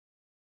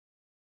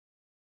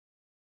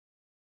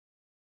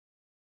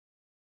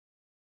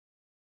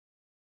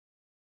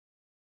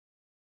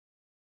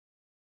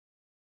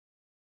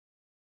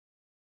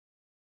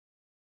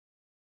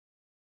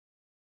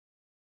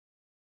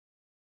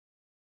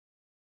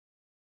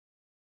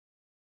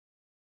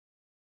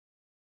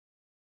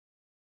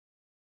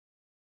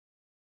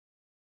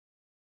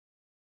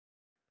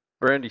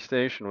Brandy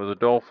Station was a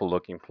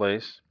doleful-looking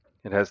place.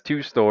 It has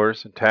 2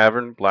 stores, a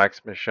tavern,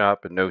 blacksmith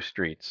shop, and no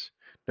streets,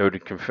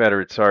 noted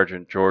Confederate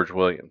Sergeant George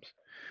Williams.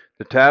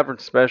 The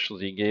tavern's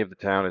specialty gave the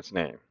town its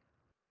name.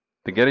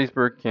 The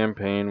Gettysburg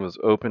campaign was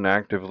opened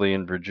actively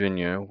in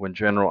Virginia when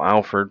General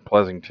Alfred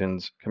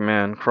Pleasonton's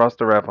command crossed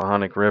the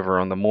Rappahannock River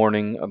on the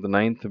morning of the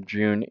 9th of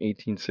June,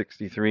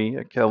 1863,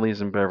 at Kelly's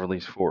and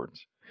Beverly's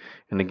fords,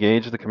 and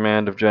engaged the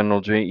command of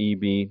General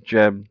J.E.B.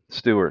 "Jeb"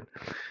 Stuart.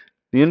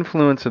 The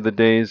influence of the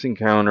day's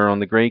encounter on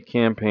the great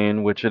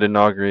campaign which it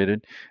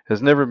inaugurated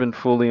has never been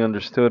fully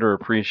understood or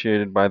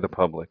appreciated by the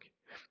public.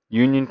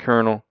 Union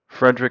Colonel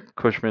Frederick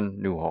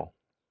Cushman Newhall.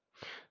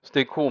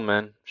 Stay cool,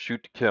 men.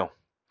 Shoot to kill.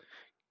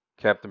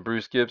 Captain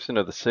Bruce Gibson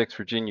of the 6th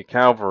Virginia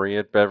Cavalry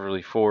at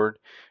Beverly Ford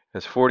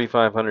has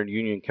 4,500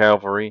 Union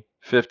cavalry,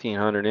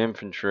 1,500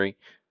 infantry,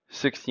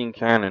 16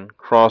 cannon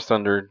crossed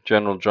under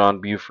General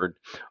John Buford,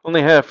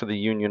 only half of the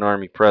Union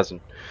Army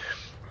present.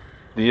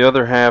 The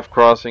other half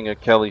crossing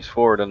at Kelly's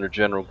Ford under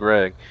General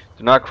Gregg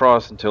did not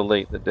cross until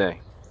late in the day.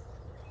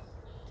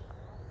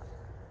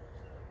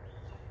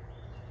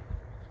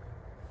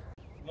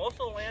 Most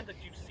of the land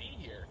that you see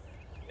here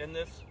in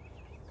this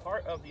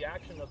part of the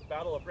action of the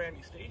Battle of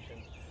Brandy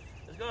Station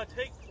is going to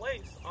take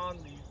place on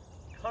the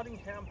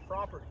Cunningham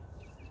property,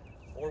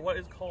 or what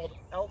is called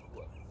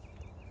Elkwood.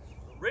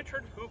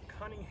 Richard Hoop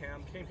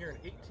Cunningham came here in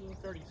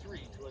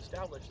 1833 to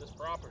establish this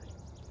property.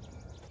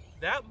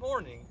 That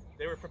morning,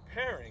 they were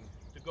preparing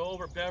to go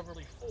over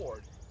Beverly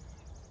Ford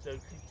to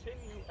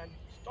continue and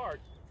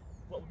start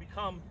what would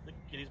become the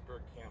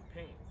Gettysburg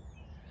campaign.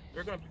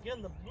 They're going to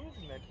begin the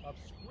movement of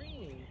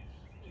screening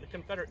the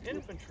Confederate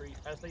infantry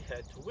as they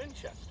head to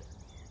Winchester.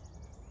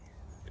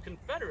 The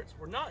Confederates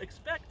were not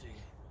expecting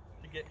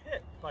to get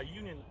hit by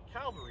Union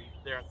cavalry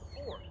there at the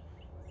ford.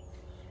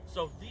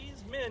 So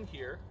these men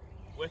here,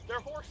 with their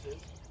horses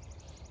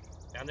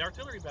and the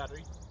artillery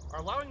battery,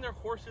 are allowing their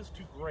horses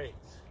to graze,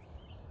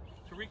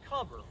 to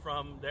recover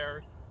from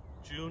their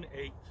June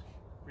 8th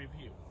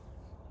review.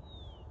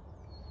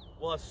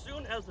 Well, as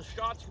soon as the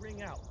shots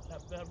ring out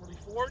at Beverly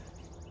Ford,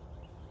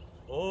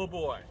 oh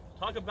boy,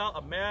 talk about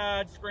a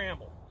mad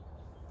scramble.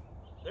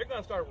 They're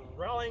going to start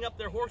rallying up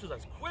their horses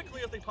as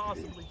quickly as they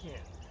possibly can,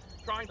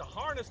 trying to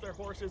harness their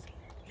horses,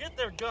 get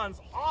their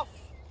guns off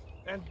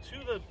and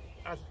to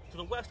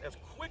the west as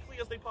quickly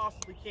as they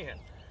possibly can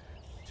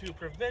to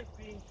prevent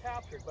being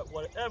captured by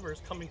whatever is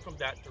coming from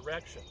that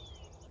direction.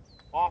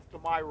 Off to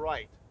my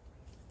right,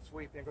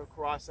 sweeping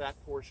across that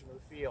portion of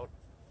the field,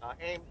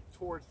 aimed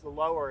towards the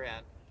lower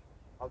end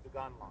of the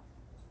gun line.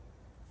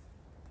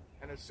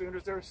 And as soon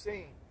as they're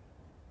seen,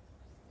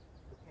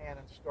 the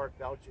cannons start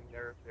belching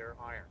their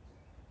iron.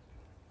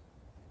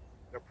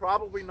 They're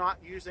probably not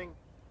using,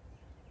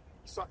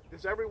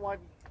 does everyone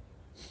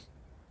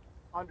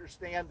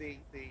understand the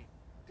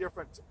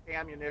different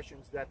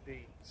ammunitions that the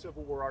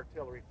Civil War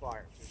artillery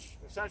fires?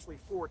 There's essentially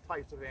 4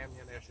 types of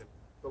ammunition.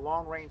 The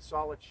long-range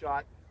solid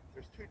shot,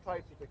 there's 2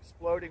 types of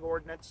exploding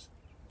ordnance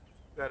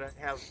that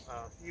have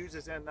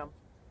fuses in them,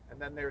 and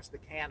then there's the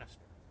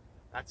canister.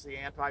 That's the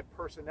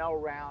anti-personnel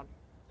round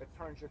that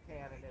turns your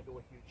cannon into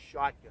a huge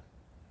shotgun.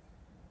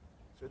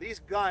 So these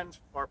guns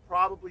are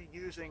probably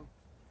using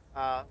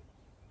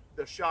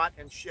the shot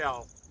and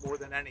shell more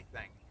than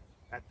anything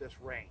at this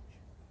range.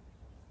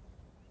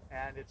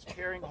 And it's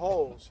tearing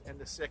holes in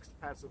the 6th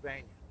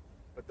Pennsylvania.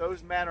 But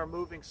those men are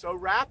moving so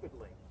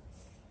rapidly,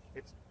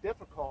 it's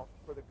difficult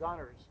for the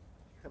gunners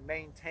to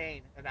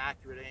maintain an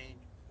accurate aim,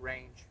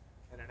 range,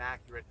 and an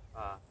accurate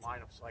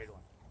line of sight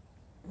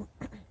on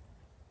it.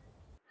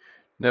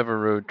 Never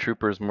rode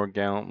troopers more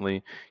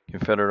gallantly,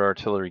 Confederate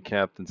artillery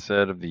captain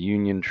said of the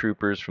Union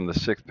troopers from the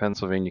 6th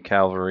Pennsylvania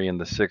Cavalry and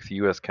the 6th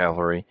U.S.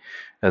 Cavalry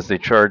as they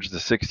charged the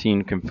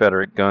 16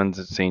 Confederate guns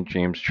at St.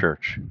 James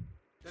Church.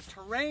 The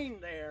terrain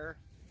there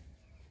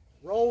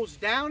rolls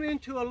down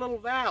into a little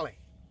valley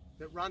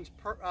that runs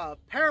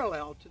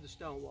parallel to the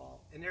stone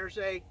wall, and there's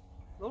a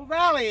little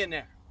valley in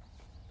there.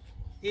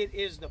 It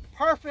is the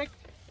perfect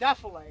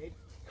defilade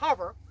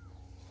cover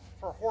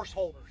for horse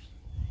holders.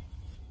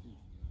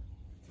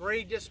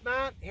 3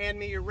 dismount, hand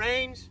me your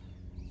reins.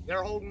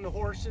 They're holding the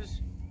horses.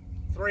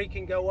 3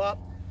 can go up.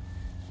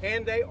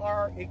 And they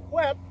are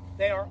equipped,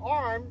 they are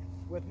armed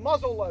with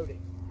muzzle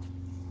loading.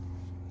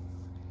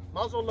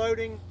 Muzzle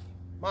loading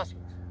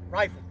muskets,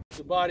 rifles.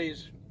 The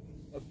bodies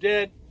of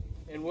dead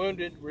and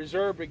wounded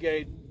Reserve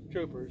Brigade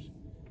troopers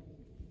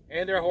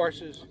and their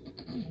horses.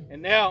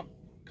 And now,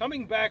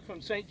 coming back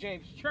from St.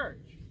 James Church,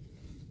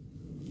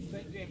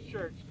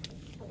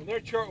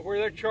 where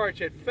their charge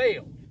had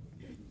failed.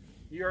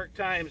 New York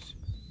Times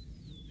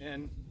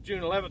and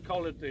June 11th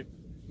called it the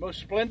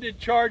most splendid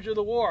charge of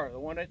the war, the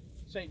one at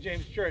St.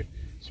 James Church.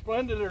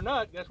 Splendid or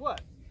not, guess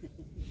what?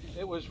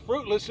 It was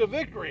fruitless of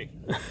victory.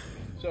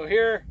 So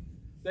here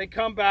they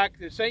come back.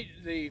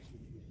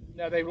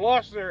 Now they've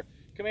lost their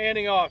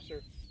commanding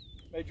officer,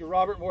 Major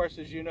Robert Morris,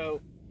 as you know,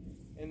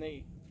 and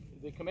the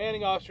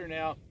commanding officer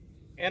now,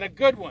 and a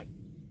good one,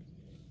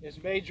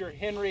 is Major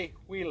Henry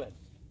Whelan,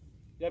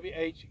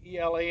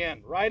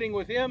 W-H-E-L-A-N. Riding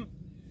with him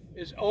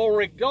is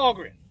Ulrich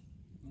Dahlgren.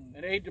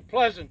 an aide to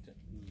Pleasanton.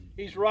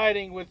 He's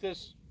riding with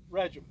this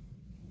regiment.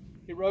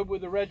 He rode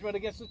with the regiment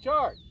against the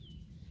charge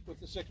with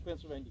the 6th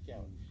Pennsylvania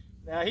Cavalry.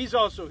 Now he's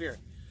also here.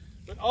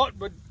 But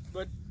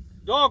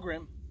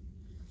Dahlgren,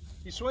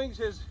 he swings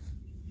his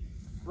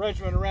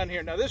regiment around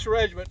here. Now this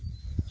regiment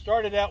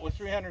started out with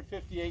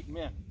 358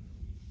 men.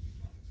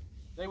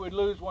 They would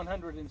lose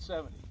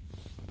 170.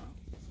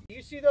 Do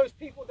you see those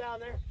people down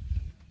there?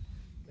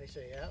 They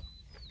say, yeah.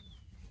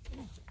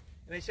 And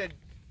they said,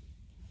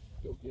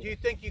 do you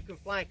think you can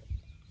flank them?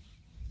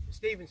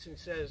 Stevenson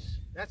says,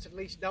 that's at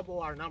least double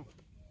our number.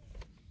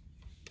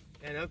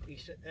 And Oakey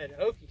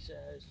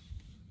says,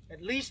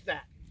 at least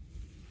that.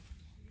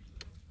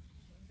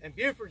 And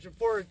Buford's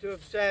reported to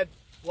have said,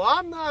 well,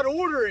 I'm not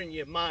ordering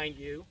you, mind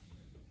you.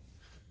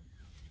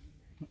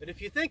 But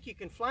if you think you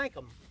can flank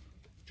them,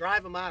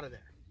 drive them out of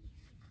there.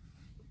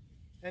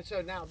 And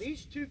so now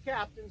these two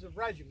captains of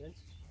regiments,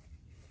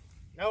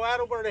 no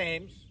Adelbert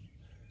Ames,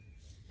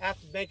 have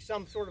to make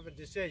some sort of a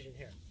decision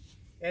here.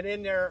 And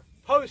in their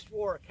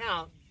post-war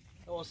account,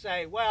 they will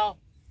say, well,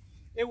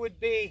 it would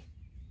be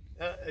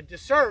a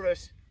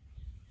disservice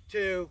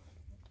to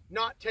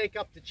not take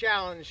up the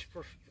challenge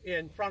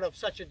in front of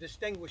such a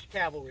distinguished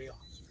cavalry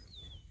officer.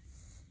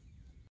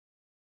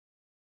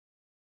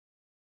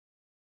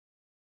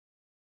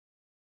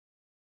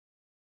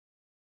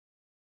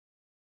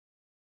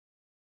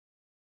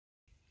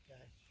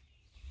 Okay.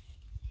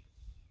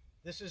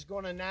 This is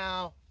going to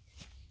now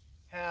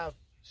have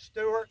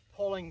Stuart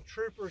pulling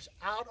troopers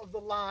out of the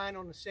line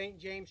on the St.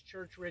 James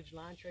Church Ridge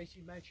line.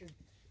 Tracy mentioned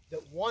that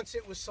once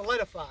it was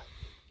solidified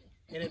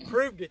and it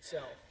proved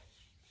itself,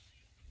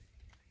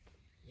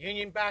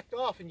 Union backed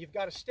off and you've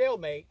got a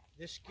stalemate.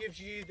 This gives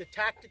you the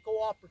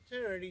tactical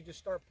opportunity to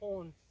start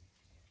pulling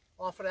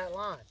off of that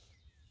line.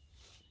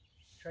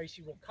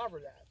 Tracy will cover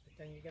that, but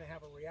then you're going to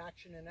have a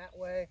reaction in that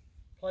way.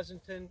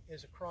 Pleasanton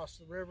is across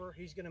the river.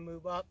 He's going to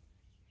move up.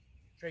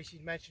 Tracy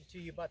mentioned to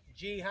you about the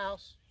G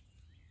House.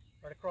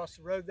 Right across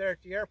the road there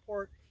at the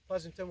airport.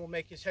 Pleasanton will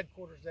make his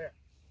headquarters there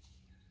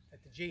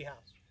at the G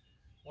House.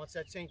 Once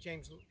that St.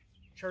 James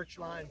Church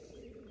line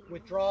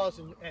withdraws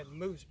and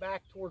moves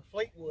back toward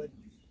Fleetwood,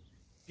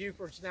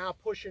 Buford's now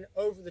pushing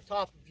over the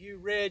top of View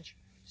Ridge,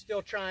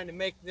 still trying to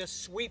make this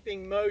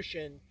sweeping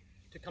motion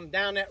to come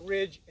down that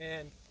ridge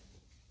and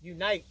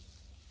unite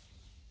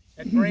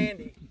at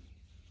Brandy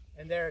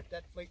and there at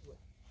that Fleetwood.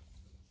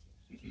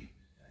 Okay.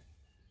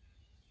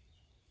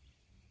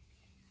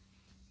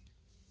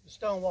 The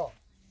stone wall.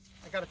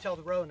 I got to tell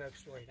the Roanoke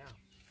story now.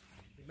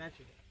 We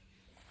mentioned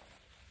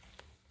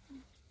it.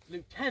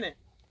 Lieutenant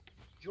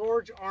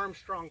George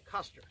Armstrong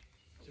Custer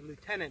is a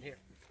lieutenant here.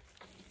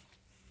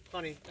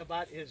 Funny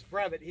about his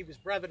brevet, he was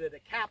breveted a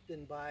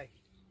captain by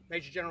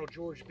Major General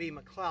George B.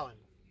 McClellan.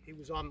 He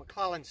was on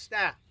McClellan's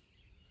staff.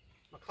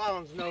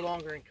 McClellan's no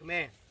longer in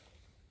command.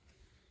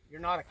 You're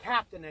not a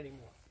captain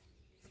anymore.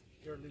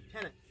 You're a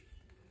lieutenant.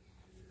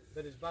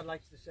 But as Bud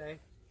likes to say,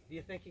 do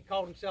you think he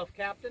called himself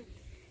captain?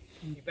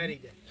 You bet he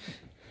did.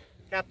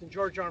 Captain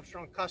George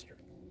Armstrong Custer.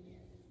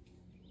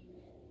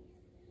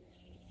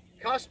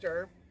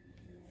 Custer,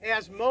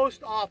 as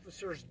most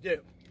officers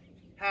do,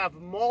 have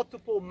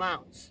multiple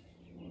mounts.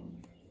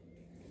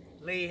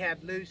 Lee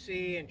had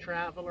Lucy and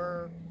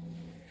Traveler.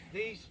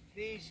 These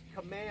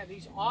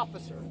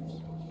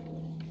officers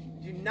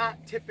do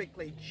not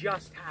typically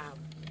just have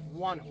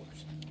one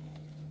horse.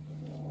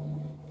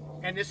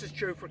 And this is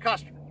true for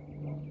Custer.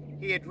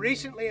 He had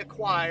recently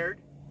acquired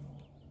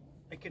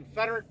a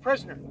Confederate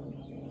prisoner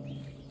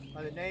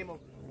by the name of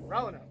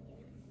Roanoke.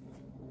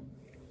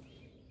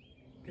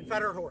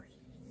 Confederate horse.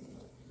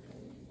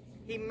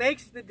 He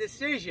makes the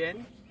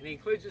decision, and he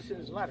includes this in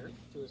his letter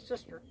to his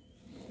sister,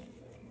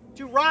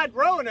 to ride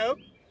Roanoke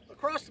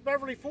across the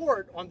Beverly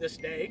Ford on this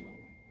day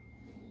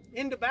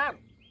into battle.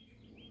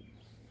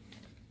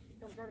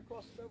 He comes right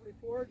across the Beverly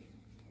Ford.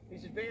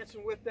 He's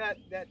advancing with that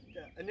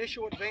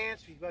initial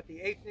advance. You've got the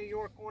 8th New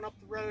York going up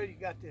the road. You've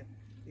got the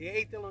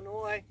 8th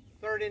Illinois,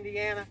 3rd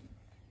Indiana.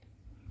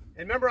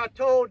 And remember I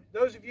told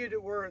those of you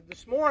that were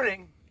this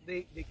morning,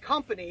 the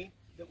company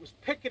that was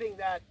picketing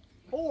that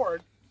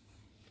ford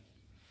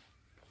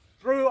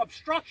threw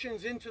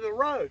obstructions into the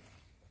road.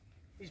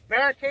 He's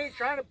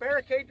trying to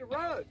barricade the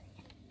road,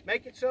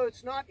 make it so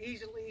it's not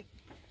easily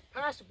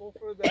passable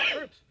for the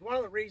troops. One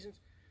of the reasons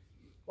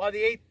why the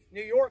 8th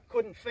New York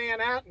couldn't fan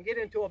out and get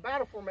into a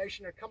battle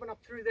formation. They're coming up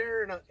through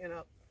there in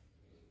a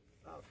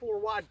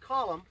 4-wide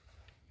column.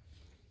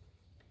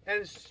 And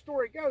as the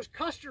story goes,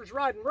 Custer's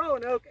riding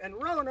Roanoke, and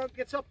Roanoke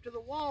gets up to the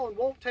wall and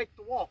won't take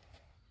the wall.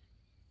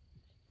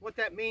 What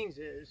that means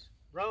is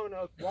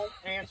Roanoke won't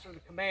answer the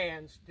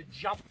commands to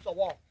jump the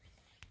wall.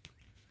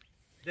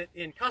 That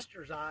in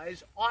Custer's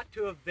eyes ought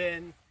to have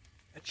been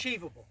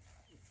achievable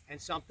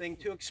and something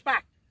to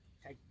expect.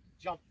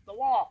 Jump the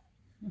wall.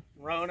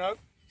 Roanoke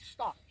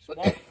stops,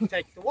 won't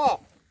take the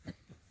wall.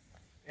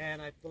 And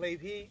I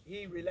believe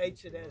he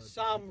relates it as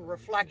some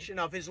reflection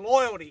of his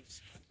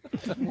loyalties.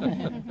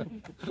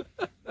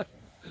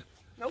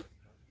 Nope,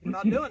 we're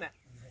not doing that.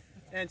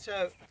 And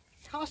so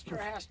Custer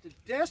has to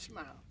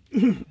dismount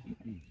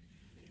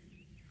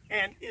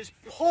and is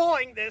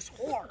pulling this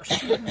horse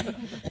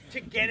to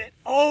get it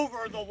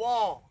over the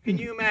wall. Can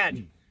you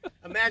imagine?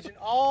 Imagine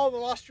all the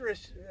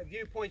lustrous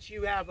viewpoints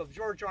you have of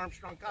George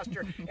Armstrong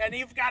Custer, and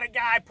you've got a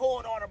guy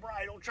pulling on a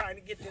bridle trying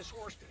to get this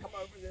horse to come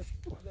over this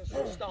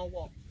stone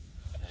wall.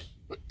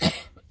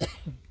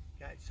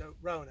 Okay, so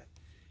rowing it.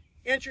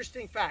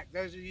 Interesting fact,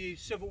 those of you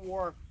Civil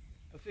War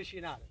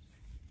aficionados.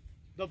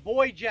 The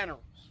boy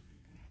generals,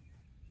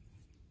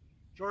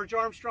 George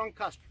Armstrong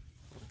Custer,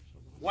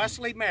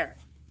 Wesley Merritt,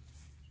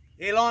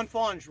 Elon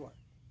Farnsworth,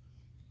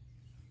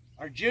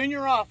 are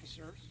junior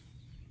officers,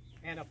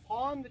 and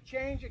upon the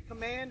change of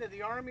command of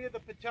the Army of the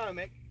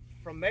Potomac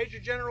from Major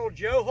General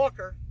Joe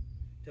Hooker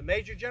to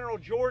Major General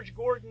George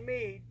Gordon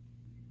Meade,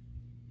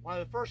 one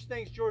of the first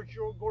things George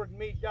Gordon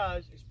Meade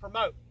does is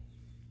promote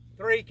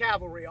 3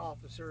 cavalry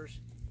officers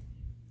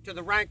to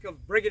the rank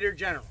of brigadier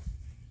general.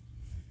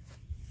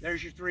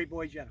 There's your 3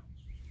 boy generals.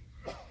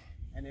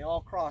 And they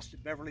all crossed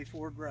at Beverly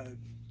Ford Road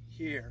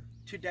here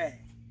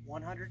today,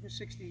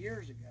 160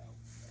 years ago.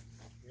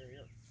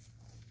 Here.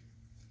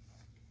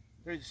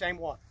 Through the same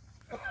water.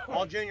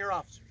 All junior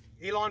officers.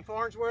 Elon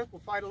Farnsworth will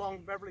fight along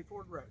Beverly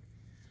Ford Road.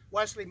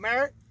 Wesley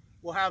Merritt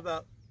will have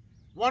a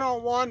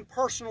one-on-one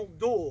personal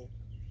duel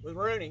with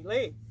Rooney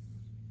Lee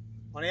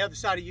on the other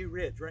side of U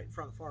Ridge, right in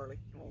front of Farley.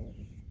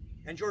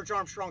 And George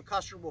Armstrong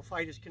Custer will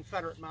fight his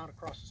Confederate mount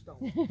across the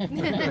stone.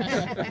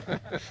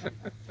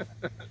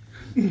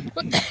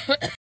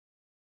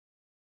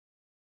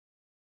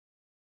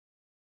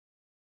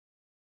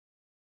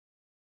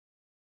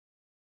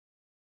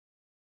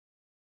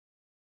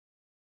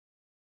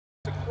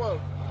 A quote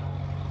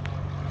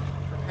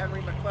from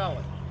Henry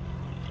McClellan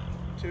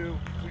to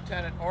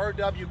Lieutenant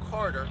R.W.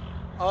 Carter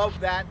of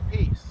that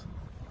piece,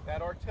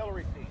 that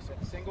artillery piece,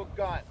 that single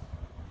gun,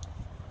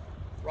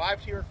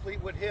 arrived here in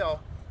Fleetwood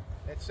Hill.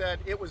 It said,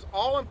 "It was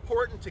all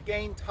important to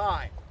gain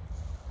time,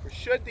 for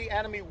should the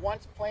enemy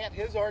once plant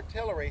his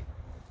artillery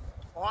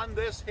on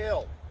this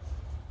hill,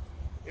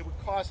 it would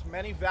cost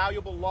many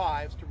valuable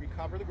lives to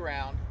recover the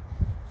ground,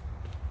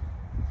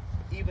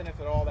 even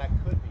if at all that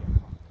could be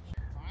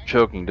accomplished."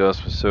 Choking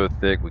dust was so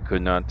thick we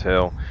could not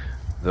tell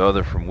the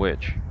other from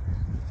which.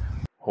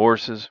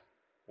 Horses,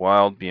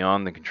 wild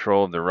beyond the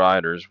control of their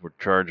riders, were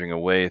charging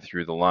away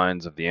through the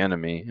lines of the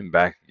enemy and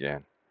back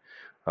again.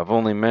 I've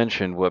only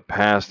mentioned what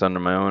passed under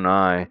my own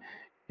eye,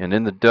 and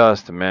in the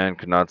dust a man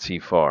could not see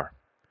far.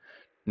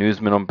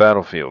 Newsman on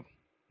Battlefield,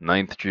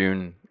 9th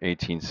June,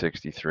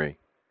 1863.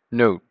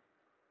 Note: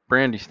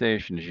 Brandy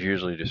Station is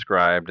usually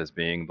described as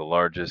being the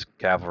largest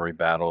cavalry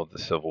battle of the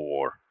Civil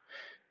War.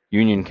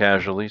 Union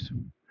casualties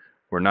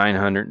were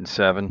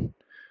 907,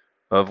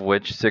 of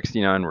which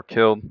 69 were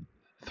killed,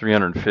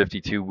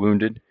 352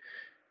 wounded,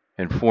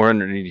 and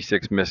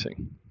 486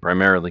 missing,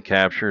 primarily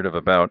captured of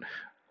about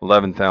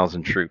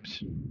 11,000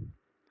 troops.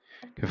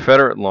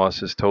 Confederate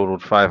losses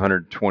totaled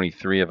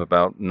 523 of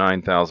about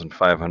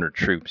 9,500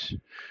 troops.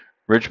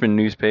 Richmond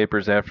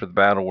newspapers after the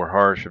battle were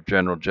harsh of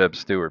General Jeb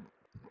Stuart.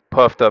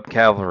 Puffed up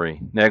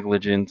cavalry,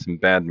 negligence, and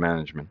bad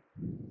management.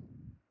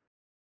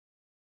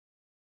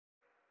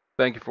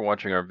 Thank you for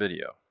watching our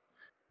video.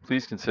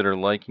 Please consider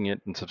liking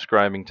it and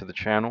subscribing to the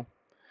channel.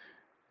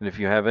 And if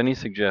you have any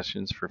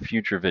suggestions for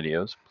future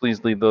videos,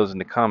 please leave those in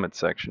the comment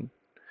section.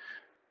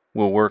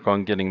 We'll work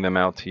on getting them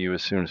out to you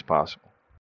as soon as possible.